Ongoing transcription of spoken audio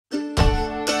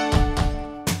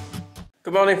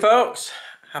Good morning, folks.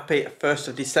 Happy 1st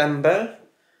of December.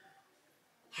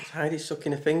 Is Heidi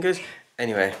sucking her fingers?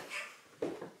 Anyway,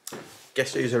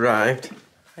 guess who's arrived?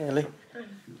 Hi, Ellie.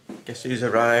 Guess who's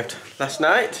arrived last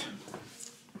night?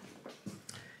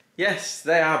 Yes,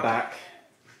 they are back.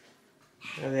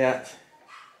 Where are they at?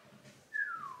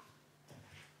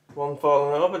 One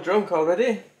fallen over, drunk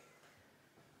already.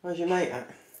 Where's your mate at?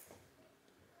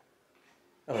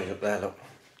 Oh, he's up there, look.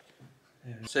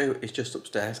 Sue is just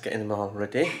upstairs getting them all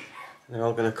ready. And they're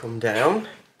all going to come down.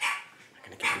 I'm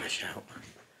going to give them a shout.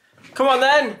 Come on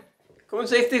then! Come and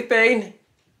see if they've been.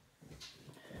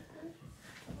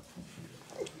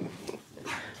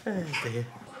 Oh dear.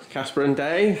 Casper and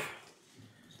Dave.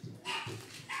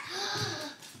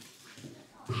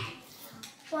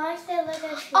 Why is there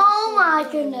Lego? Oh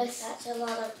my goodness. That's a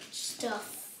lot of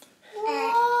stuff.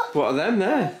 What are them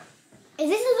there? Is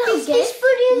this a little gift?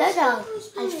 Lego,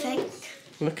 I think.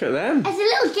 Look at them. It's a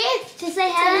little gift to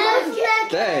say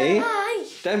hello.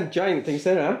 Them giant things,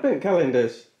 they're advent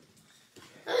calendars.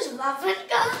 Those are advent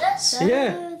calendars?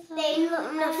 Yeah. They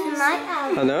look nothing like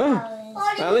that. I know.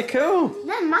 Are they cool?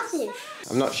 They're massive.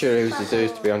 I'm not sure whose it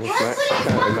is, to be honest, Max. I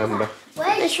can't remember.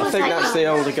 I think that's the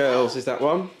older girls. Is that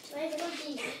one?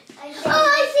 Oh,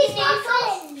 I see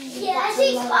sparkles. Yeah, I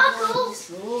see sparkles.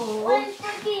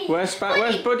 Where's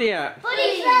Buddy at?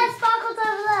 Buddy's there. Sparkles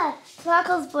over there.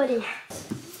 Sparkles, Buddy.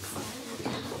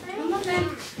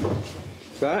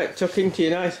 Right, tuck into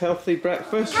your nice healthy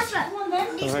breakfast. Casper, Hang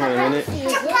on a minute.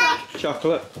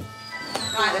 Chocolate.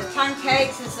 Right, there's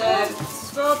pancakes, there's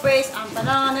strawberries and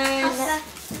bananas.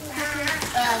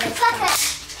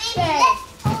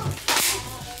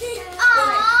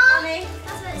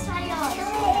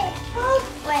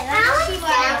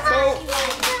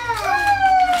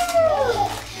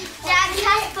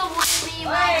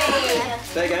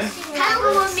 Say again.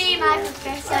 Casper will be my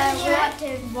professor. We want to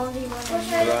 1v1.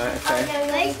 Right, okay.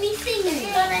 Make me sing.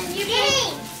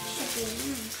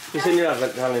 Who's in your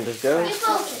advent calendars, girls?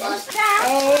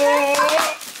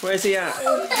 Where's he at?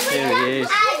 Here he is.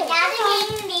 Dad,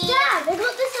 I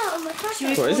got this out of my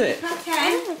pocket. What is it? I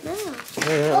don't know.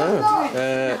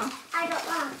 I got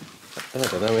that. I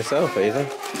don't know myself either.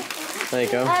 There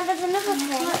you go. There's another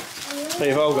thing. So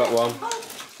you've all got one.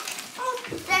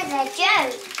 There's a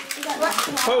joke.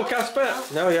 Oh, Casper!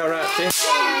 No, you're right, Archie.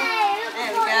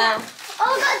 There we go. Oh,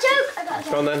 I got a joke. I got a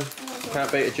joke. Go on then. Can't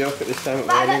beat a joke at this time of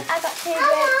Right, morning. I got two jokes.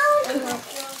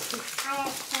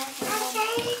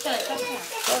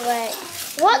 Oh, wait.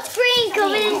 What's green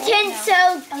covered in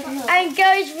tinsel and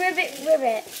goes ribbit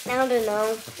ribbit? I don't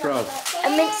know. Frog. A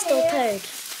minstrel toad.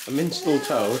 A minstrel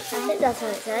toad. I think that's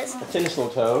what it says. A tinsel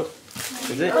toad.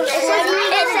 Is it? It says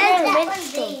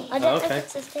minstrel. I don't know Okay. if it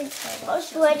says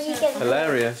tinsel. Where do you get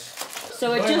Hilarious. So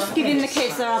we're just giving the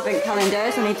kids their advent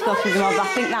calendars. I need to go through them all, but I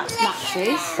think that's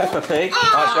Max's. Peppa Pig.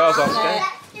 That's yours, Oscar.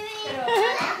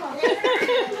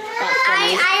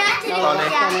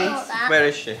 Bonnie. Where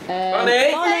is she?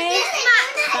 Bonnie! Bonnie.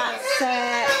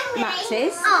 That's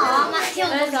Max's.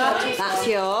 That's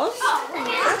yours.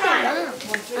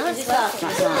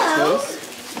 That's Archie's.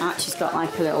 Archie's got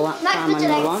like a little farm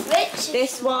animal one.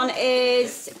 This one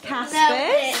is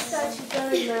Casper's.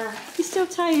 You're still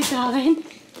tired, darling.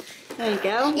 There you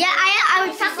go. Yeah, I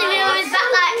was passing it always back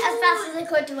like as fast as I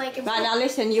could to wake him up. Right, now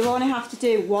listen, you only have to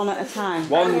do one at a time.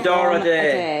 One door a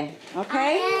day.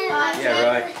 Okay? Yeah,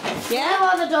 right. Yeah?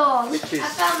 On the door. Which is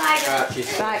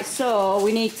Archie's. Right, so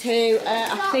we need to,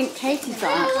 I think Katie's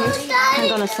got Archie's.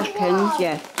 Hang on a second.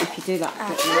 Yeah, if you do that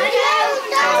quickly.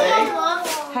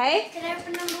 Hey? Can I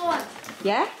open number one?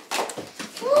 Yeah?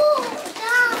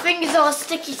 My fingers all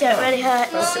sticky so it really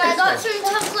hurts. I got some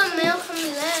chocolate milk from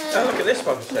there. Oh, look at this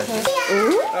one, sir.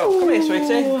 Oh, come here,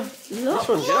 sweetie. This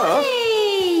one's yours.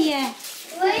 Yeah.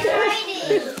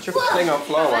 Chuck the thing on the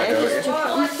floor, why don't you?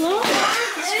 On the floor.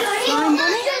 Fine,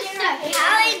 Bonnie.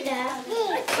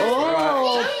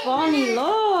 Oh, Bonnie,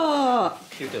 look.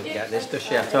 She doesn't get this, does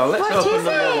she, at all? Let's What open is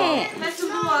number one. it? That's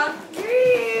number one.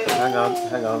 Hang on,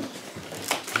 hang on.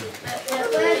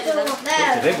 Where's the one?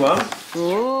 It's a big one.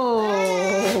 Oh.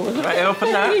 Right,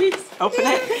 open that. Open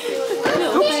it.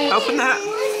 Oops, open that.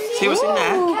 See what's in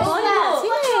there? Oh, what's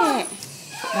in it?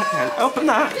 Okay, open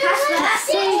that.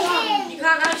 You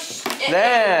can't have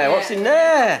There, what's in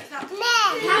there?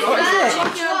 What is it?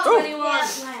 Oh,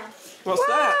 what's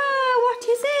that? Wow, what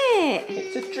is it?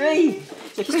 It's a tree.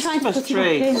 It's a Just trying to Christmas put it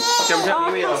tree. back in. Jump up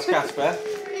your yours, Casper.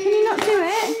 Can you not do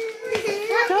it?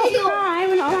 Don't cry,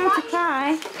 we're not allowed to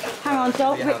cry. Hang on,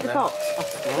 don't rip the box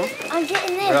off there. I'm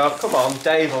getting this. Oh, come on,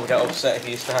 Dave will get upset if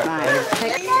you start Right, crying.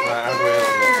 take... Right, how do we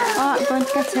open it? Oh, I'm going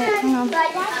to get it. Hang on.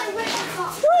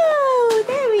 Whoa,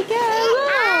 there we go.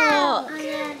 Look.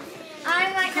 I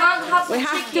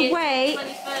have to wait.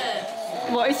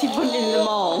 23rd. What is he putting in the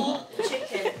mall?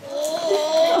 Chicken.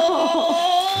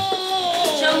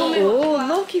 Oh,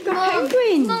 look, you've got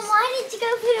penguins. Mum, why did you go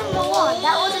for number 1?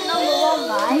 That wasn't number 1,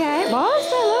 right? Yeah, it was.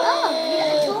 Oh, you got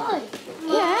a toy.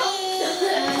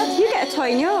 Yeah. You get a toy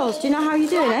in yours. Do you know how you're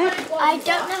doing it? I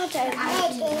don't know how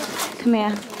to open it. Come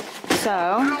here. So,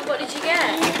 What did you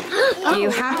get? you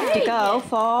have to go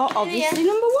for, obviously,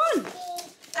 number 1.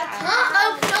 I can't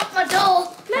open up my door.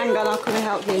 Hang on, I'll come and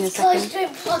help you in a It's second.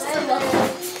 impossible.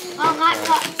 Oh, like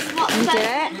what You did it?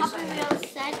 Happy Wheels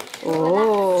said.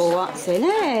 Oh, what's in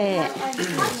it?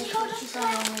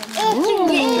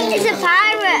 It's a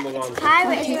pirate. It's a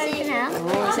pirate. It's ready now.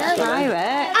 Oh, is it a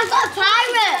pirate? I've got a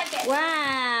pirate.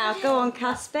 Wow, go on,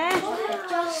 Casper.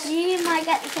 You might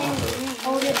get the same as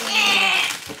me.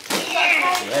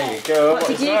 There you go. What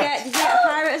did you get? Did you get a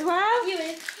pirate as well?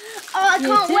 Oh, I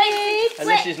can't wait. And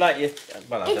this is like your,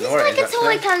 well, I don't It's know what like it a is toy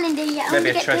actually. calendar. Yeah, Maybe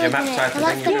a treasure map type of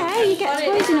thing. Yeah, you get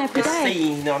toys in every The day.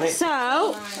 scene on it.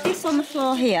 So, this on the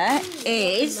floor here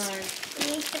is,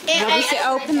 you obviously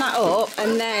open that up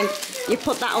and then you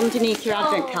put that underneath your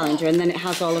advent calendar and then it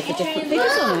has all of the different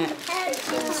figures on it.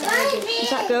 Is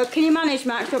that good? Can you manage,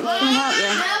 Max? Do you want me to come and help you?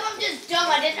 No, I'm just dumb.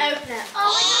 I didn't open it.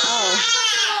 Oh.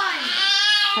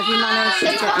 Have you managed to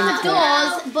get into it?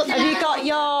 Doors, but Have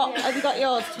you got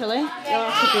yours, Tillie? Your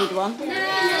Archie one? Hang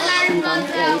on,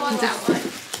 yeah, you can just...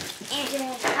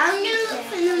 I'm going to look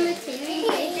for number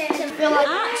 2.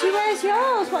 Archie, where's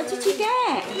yours? What did you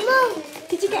get? Mum.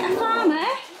 Did you get a farmer?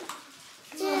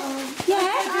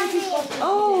 Yeah?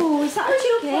 Oh, is that a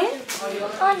chicken?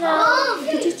 Oh, no.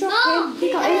 Did you drop him?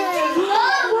 You got him?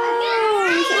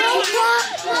 Wow, is it a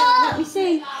chicken? Let me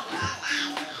see.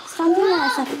 Stand in there a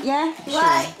second. Yeah?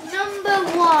 Right, number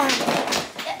 1.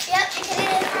 Yep,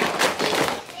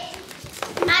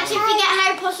 Actually, if you get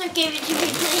Harry Potter, give it to me,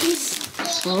 please.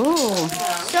 Oh.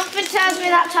 Something tells me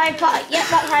that's Harry Potter. Yep,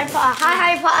 that's Harry Potter. Hi,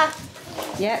 Harry Potter.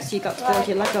 Yeah, so you got to build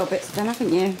your Lego bits then,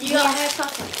 haven't you? You got Harry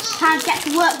Potter. Time to get to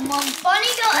work, Mum.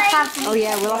 Bonnie got it. Oh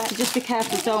yeah, we'll have to just be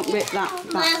careful, don't rip that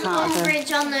part of it.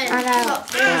 Bridge on the top.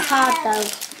 It's hard though.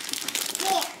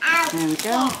 There we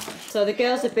go. So the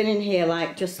girls have been in here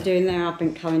like just doing their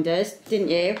advent calendars, didn't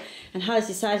you? And Hallie's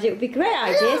decided it would be a great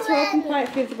idea to open quite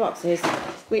a few of the boxes,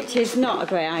 which is not a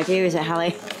great idea, is it,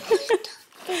 Hallie?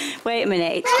 Wait a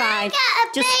minute, it's fine.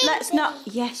 Just let's not.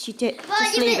 Yes, you did.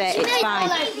 Just leave it. It's fine.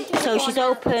 So she's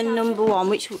opened number 1,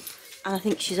 which I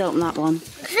think she's opened that one.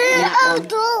 And that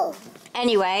one.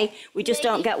 Anyway, we just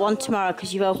don't get one tomorrow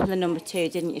because you've opened the number 2,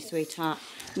 didn't you, sweetheart?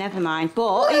 Never mind.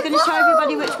 But are you going to show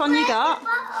everybody which one you got?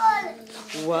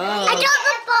 Whoa. I got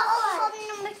the bottle from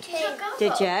number 2.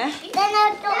 Did you? Then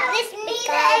I got this big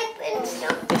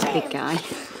open. This big guy.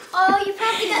 Oh, you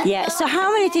probably got. Yeah. So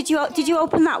how many did you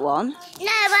open that one? No,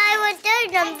 I was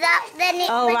doing them that. Then it.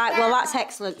 Oh right. Well, that's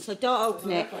excellent. So don't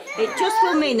open it. It just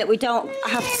will mean that we don't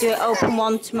have to do it open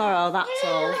one tomorrow. That's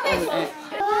all, won't it?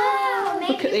 Wow,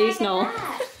 Look at these, Noel.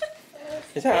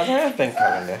 Is that an advent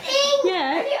calendar?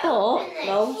 Yeah, but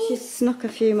well, she's snuck a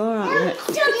few more out of it.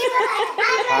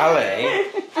 Hallie?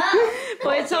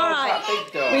 But it's all right.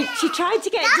 She tried to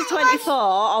get it to 24.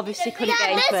 Obviously, couldn't get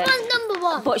into This it. one's number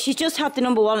 1. But she's just had the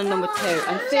number 1 and number 2.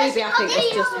 And Phoebe, I think,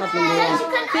 has just had number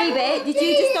 1. Phoebe, did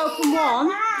you just open 1?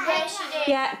 Yes, she did.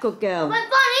 Yeah, good girl. My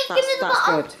Bonnie, give me the That's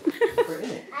bottle. good.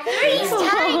 3's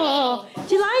tiny. Oh,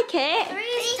 do you like it?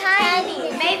 3's tiny.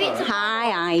 Maybe it's a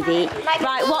Hi, Ivy.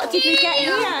 Right, what did we get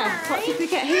here? What did we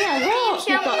get here? Look,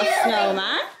 we've got a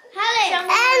snowman.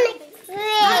 Hallie.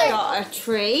 We've got a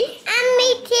tree. And me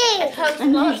too.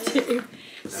 And me too.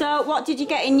 So, what did you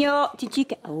get in your... Did you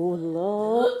get... Oh,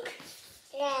 look.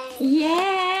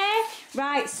 Yeah.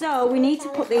 Right, so we need to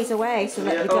put these away so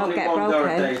that they don't get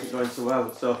broken. Isn't going so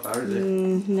well so far, is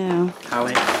it? No.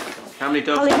 Hallie, how many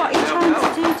doors? Hallie, what are you trying to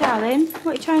do, darling? What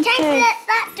are you trying to do?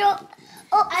 That door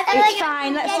up. It's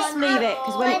fine, let's just leave it,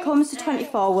 because when it comes to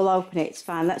 24, we'll open it. It's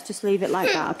fine, let's just leave it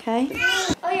like that, okay?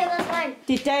 Oh yeah, that's fine.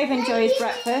 Did Dave enjoy his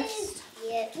breakfast?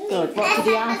 Yeah. Good. What did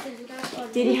he have?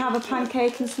 Did he have a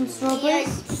pancake and some strawberries?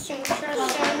 Some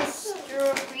strawberries.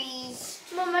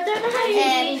 Mum, I don't know how to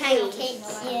use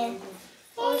pancakes, yeah.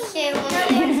 Mum,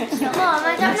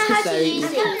 I don't know how to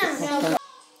use it.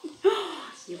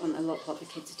 You want to look what the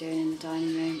kids are doing in the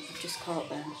dining room. I've just caught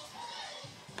them.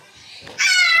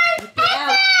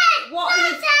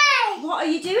 What are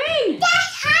you doing?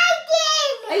 That's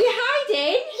hiding! Are you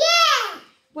hiding? Yeah!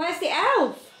 Where's the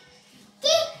elf?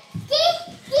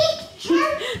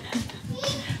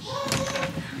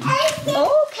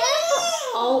 Oh, careful!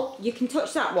 Oh, you can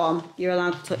touch that one. You're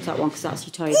allowed to touch that one because that's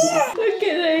your toy, isn't it? Look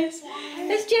at this.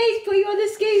 Has Jay's put you on the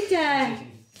scooter?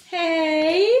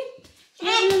 Hey!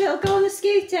 You're having a I'll go on the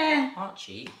scooter.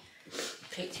 Archie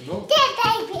picked him up.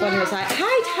 Bonnie was like,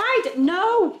 hide.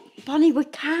 No, Bonnie, we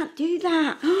can't do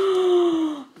that.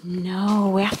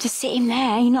 No, we have to sit him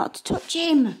there. You're not to touch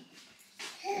him.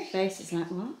 The face is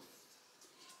like, what?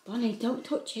 Bonnie, don't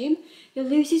touch him. He'll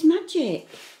lose his magic.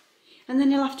 And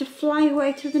then he'll have to fly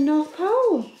away to the North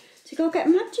Pole to go get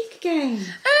magic again.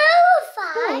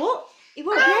 But he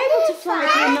won't be able to fly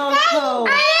to the North Pole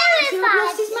because he'll have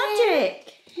lost his magic.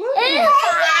 Won't he?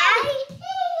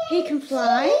 He can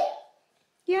fly.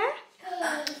 Yeah?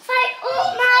 Fly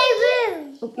up my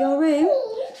room. Up your room?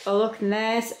 Oh, look, and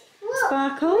there's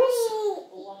Sparkles.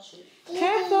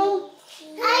 Careful.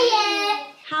 Hiya.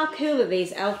 How cool are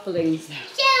these elf balloons? Shall we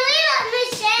let me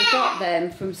share? We got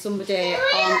them from somebody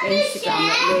on Instagram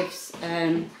that lives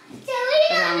around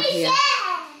here.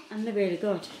 And they're really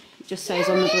good. It just says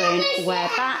on the balloon, wear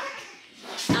back.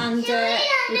 And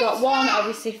we got one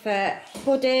obviously for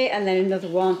Buddy and then another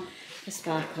one for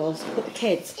Sparkles. But the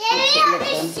kids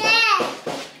absolutely love them.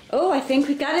 Oh, I think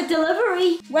we got a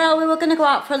delivery. Well, we were going to go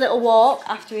out for a little walk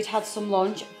after we'd had some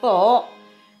lunch, but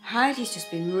Heidi's just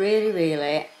been really,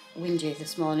 really whingy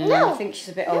this morning. And I think she's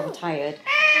a bit overtired.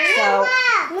 So I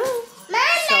put her down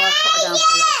for a little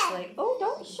sleep. Oh,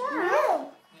 don't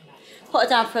shout. Put her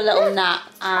down for a little nap,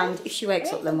 and if she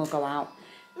wakes up, then we'll go out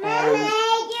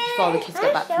before the kids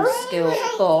get back from school.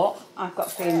 But I've got a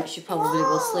feeling that she probably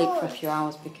will sleep for a few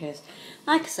hours because,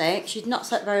 like I say, she'd not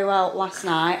slept very well last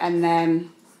night, and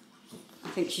then I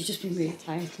think she's just been really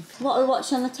tired. What are we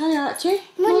watching on the telly, Archie?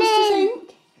 Monsters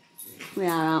Inc. We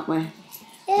are, aren't we?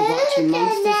 We're watching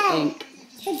Monsters Inc.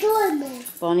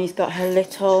 Bonnie's got her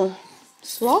little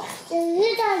sloth.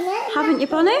 Haven't you,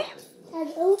 Bonnie?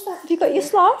 Have you got your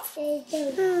sloth?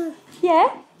 Yeah?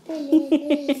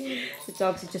 The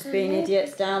dogs are just being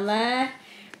idiots down there.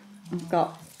 I've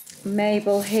got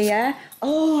Mabel here.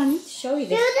 Oh, I need to show you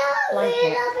this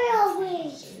blanket.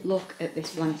 Look at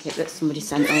this blanket that somebody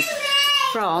sent us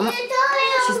from.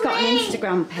 She's got an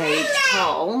Instagram page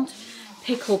called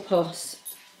Pickle Puss.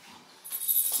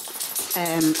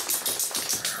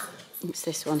 It's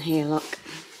this one here, look.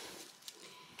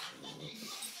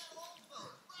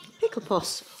 Pickle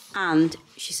Puss. And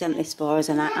she sent this for us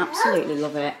and I absolutely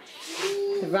love it.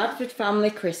 The Radford Family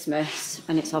Christmas,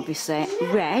 and it's obviously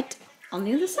red on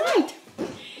the other side.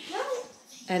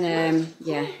 And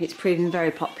yeah, it's proving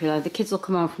very popular. The kids will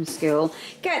come home from school,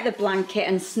 get the blanket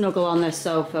and snuggle on their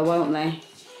sofa, won't they?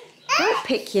 Don't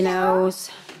pick your nose.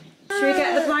 Should we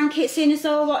get the blanket soon as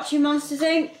though we're watching Monsters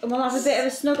Inc? And we'll have a bit of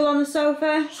a snuggle on the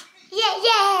sofa?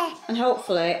 Yeah. And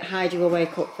hopefully Heidi will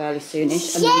wake up fairly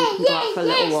soonish and then we can go out for a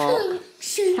little walk.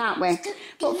 Can't we?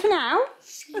 But for now,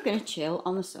 we're going to chill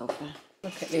on the sofa.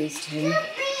 Look at these two.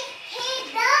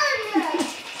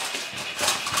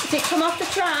 Did it come off the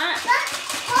track?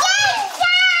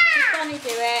 Did Bonnie do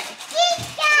it?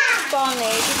 Bonnie,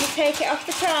 did you take it off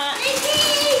the track?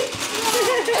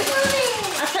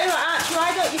 I'll tell you what, Archie,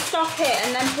 why don't you stop it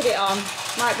and then put it on?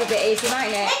 Might be a bit easy,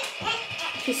 mightn't it?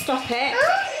 If you stop it,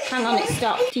 hang on, it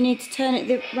stopped. Do you need to turn it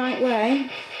the right way?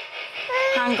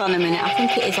 Hang on a minute, I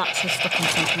think it is actually stuck on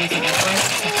something, isn't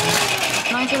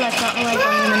it? Mind your leg out the way,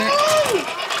 hang on a minute.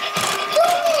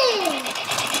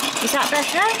 Is that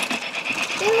better?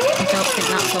 I don't think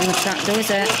that's on the track though, is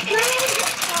it?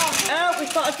 Oh,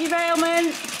 we've got a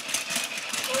derailment.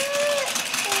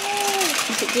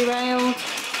 Is it derailed?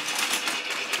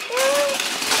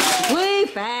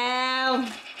 Bluebell!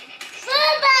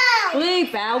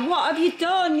 Bluebell, what have you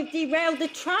done? You've derailed the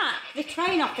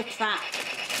train off the track.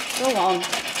 Go on.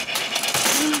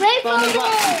 Bonnie, what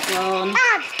have you done?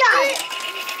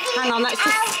 Hang on, let's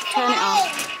just turn it off.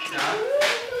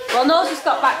 Well, Noel's just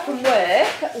got back from work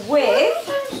with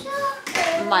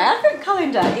my advent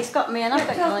calendar. He's got me an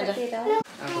advent calendar. Can't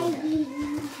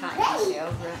see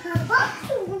over it.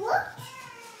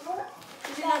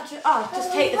 Oh,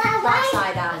 just take the back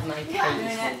side out.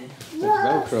 It's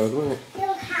Velcro, wasn't it?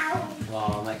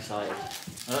 Wow, I'm excited.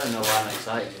 I don't know why I'm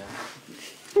excited yet.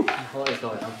 What is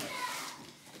going on?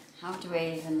 How do we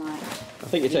even like... I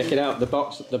think you take it out the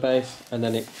box at the base and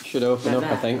then it should open up,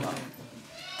 I think.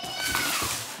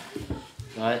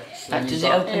 Right. Does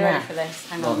it open Are you ready for this?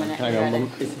 Hang on a minute. Hang on, Mum.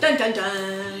 Dun dun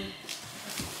dun.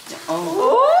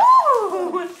 Oh!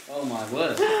 Oh my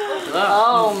word.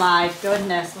 Oh my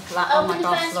goodness, look at that. Oh my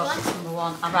gosh, look, it's number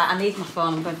one. Alright, I need my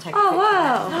phone, I'm going to take a picture.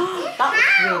 Wow. That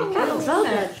looks really cool,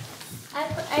 doesn't it?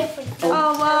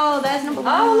 Oh wow, there's number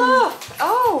one. Oh look!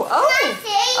 Oh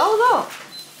look!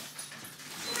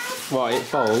 What, it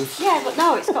folds? Yeah, but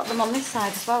no, it's got them on this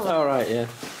side as well. Oh, right, yeah.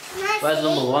 Where's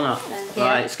number one at?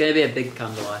 Right, it's going to be a big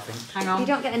candle, I think. Hang on. You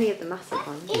don't get any of the massive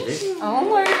ones. Is it?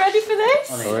 Oh, are you ready for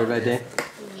this? Are we ready?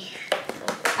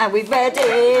 Are we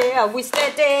ready? Are we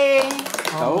steady?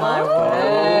 Oh, my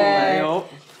word. word.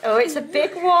 Oh, it's a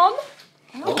big one.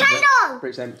 The candle! But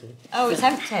it's empty. Oh, it's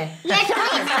empty.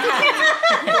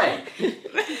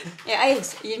 Yeah, it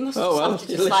is. You must Oh, well, have to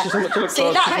just like... something to look See,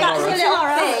 forward to that's a little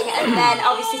tomorrow. thing, and then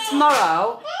obviously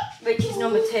tomorrow, which is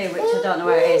number 2, which I don't know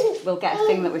where it is, we'll get a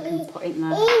thing that we can put in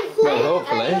there. Well,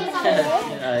 hopefully.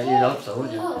 Yeah, you'd hope so,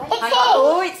 wouldn't you?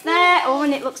 Oh, it's there. Oh,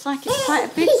 and it looks like it's quite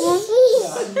a big one.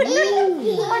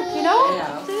 You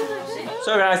know?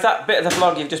 So guys, that bit of the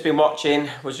vlog you've just been watching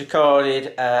was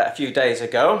recorded a few days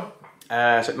ago.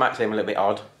 So it might seem a little bit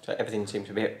odd. So everything seems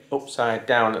to be upside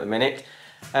down at the minute.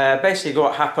 Basically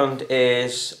what happened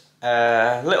is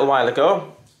a little while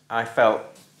ago I felt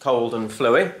cold and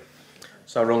fluey.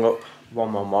 So I rung up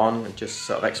 111 and just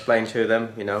sort of explained to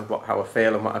them, you know, how I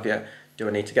feel and what have you. Do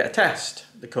I need to get a test,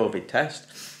 the COVID test?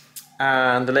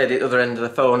 And the lady at the other end of the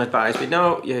phone advised me,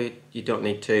 no, you don't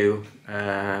need to.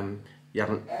 You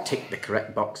haven't ticked the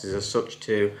correct boxes as such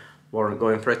to warrant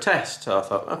going for a test. So I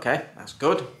thought, okay, that's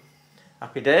good.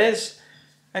 Happy days.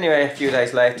 Anyway, a few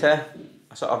days later,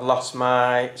 I sort of lost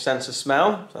my sense of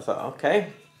smell. So I thought, okay,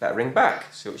 better ring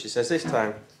back, see what she says this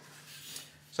time.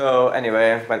 So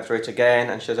anyway, I went through it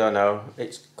again and she says, oh no,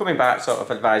 it's coming back, sort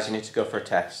of advising you to go for a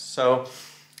test. So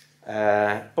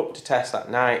booked a test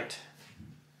that night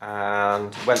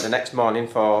and went the next morning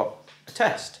for a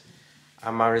test.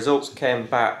 And my results came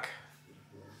back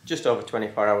just over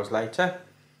 24 hours later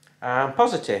and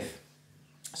positive.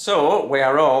 So we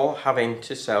are all having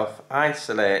to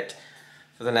self-isolate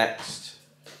for the next,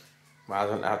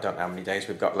 well, I don't know how many days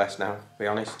we've got left now, to be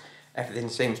honest. Everything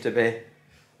seems to be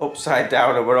upside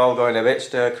down and we're all going a bit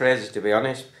stir crazy, to be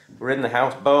honest. We're in the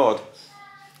house bored,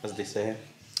 as they say.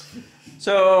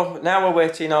 So now we're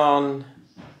waiting on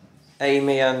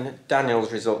Aimee and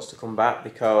Daniel's results to come back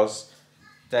because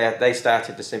they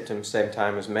started the symptoms same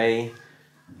time as me.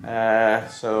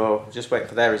 So just wait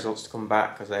for their results to come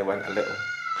back because they went a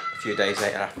few days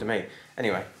later after me.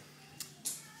 Anyway,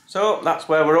 so that's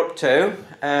where we're up to.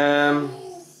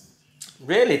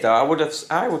 Really though,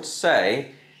 I would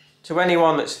say to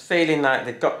anyone that's feeling like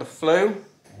they've got the flu,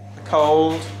 the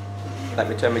cold, let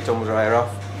me turn my tumble dryer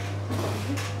off.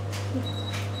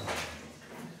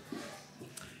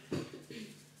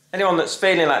 Anyone that's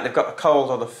feeling like they've got the cold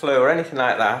or the flu or anything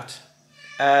like that,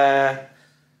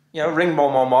 you know, ring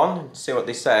 111 and see what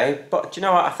they say. But do you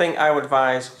know what? I think I would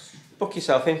advise, book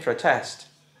yourself in for a test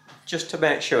just to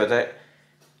make sure that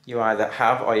you either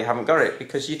have or you haven't got it,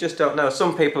 because you just don't know.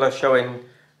 Some people are showing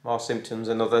more symptoms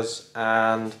than others,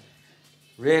 and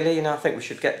really, you know, I think we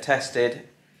should get tested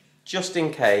just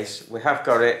in case we have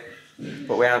got it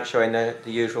but we aren't showing the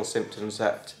usual symptoms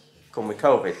that come with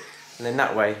COVID. And in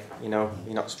that way, you know,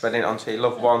 you're not spreading it onto your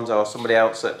loved ones or somebody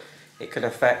else that it could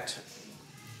affect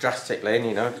drastically, and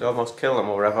you know, it could almost kill them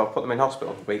or whatever, or put them in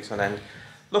hospital for weeks on end.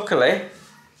 Luckily,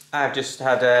 I've just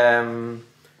had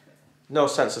no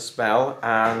sense of smell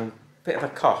and a bit of a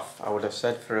cough, I would have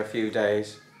said, for a few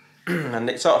days. And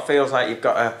it sort of feels like you've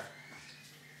got a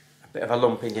bit of a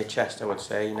lump in your chest, I would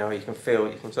say. You know, you can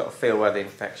sort of feel where the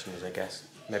infection is, I guess.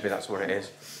 Maybe that's what it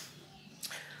is.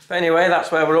 But anyway,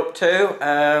 that's where we're up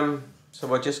to. So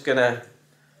we're just gonna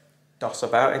doss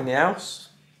about in the house.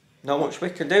 Not much we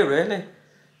can do really.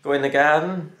 Go in the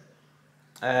garden.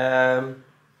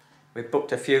 We've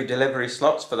booked a few delivery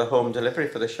slots for the home delivery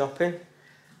for the shopping.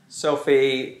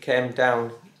 Sophie came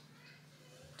down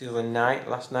the other night,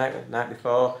 last night, or the night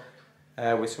before,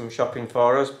 with some shopping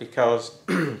for us because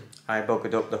I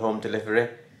buggered up the home delivery.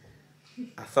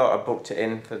 I thought I booked it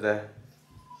in for the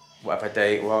whatever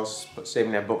day it was, but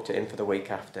seemingly I booked it in for the week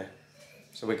after.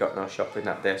 So we got no shopping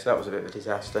that day, so that was a bit of a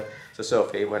disaster. So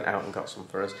Sophie went out and got some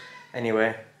for us.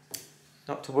 Anyway,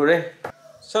 not to worry.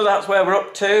 So that's where we're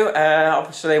up to.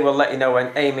 Obviously we'll let you know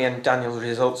when Aimee and Daniel's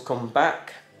results come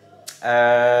back.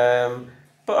 But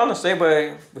honestly,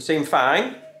 we seem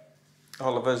fine.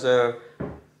 All of us are...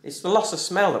 It's the loss of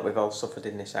smell that we've all suffered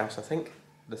in this house, I think.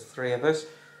 The three of us.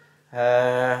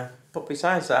 But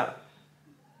besides that,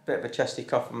 bit of a chesty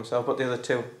cough for myself, but the other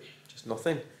two, just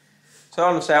nothing. So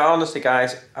honestly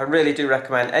guys, I really do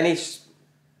recommend any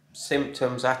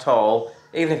symptoms at all,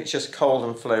 even if it's just cold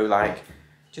and flu, like,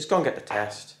 just go and get the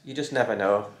test. You just never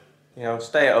know. You know,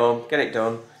 stay at home, get it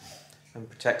done, and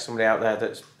protect somebody out there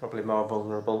that's probably more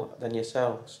vulnerable than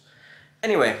yourselves.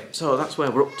 Anyway, so that's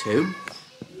where we're up to.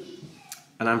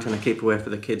 And I'm trying to keep away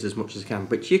from the kids as much as I can,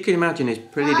 which you can imagine is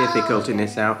pretty difficult in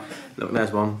this house. Look,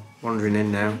 there's one wandering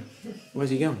in now.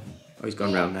 Where's he gone? Oh, he's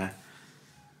gone round there.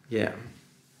 Yeah.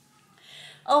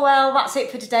 Oh well, that's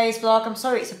it for today's vlog. I'm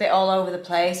sorry it's a bit all over the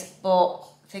place, but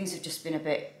things have just been a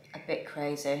bit a bit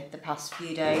crazy the past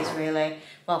few days, really.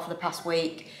 Well, for the past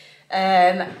week.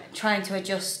 Trying to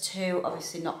adjust to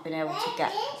obviously not being able to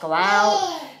go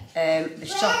out, the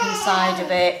shopping side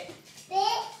of it.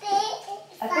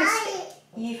 A biscuit.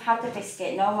 You've had the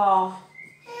biscuit, no more.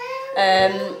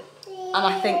 And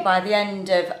I think by the end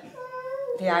of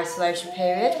the isolation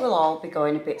period, we'll all be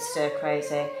going a bit stir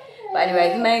crazy. But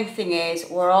anyway, the main thing is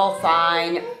we're all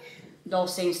fine. Noel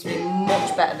seems to be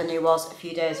much better than he was a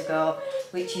few days ago,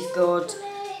 which is good.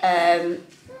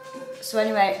 So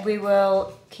anyway, we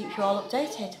will keep you all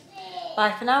updated.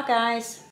 Bye for now, guys.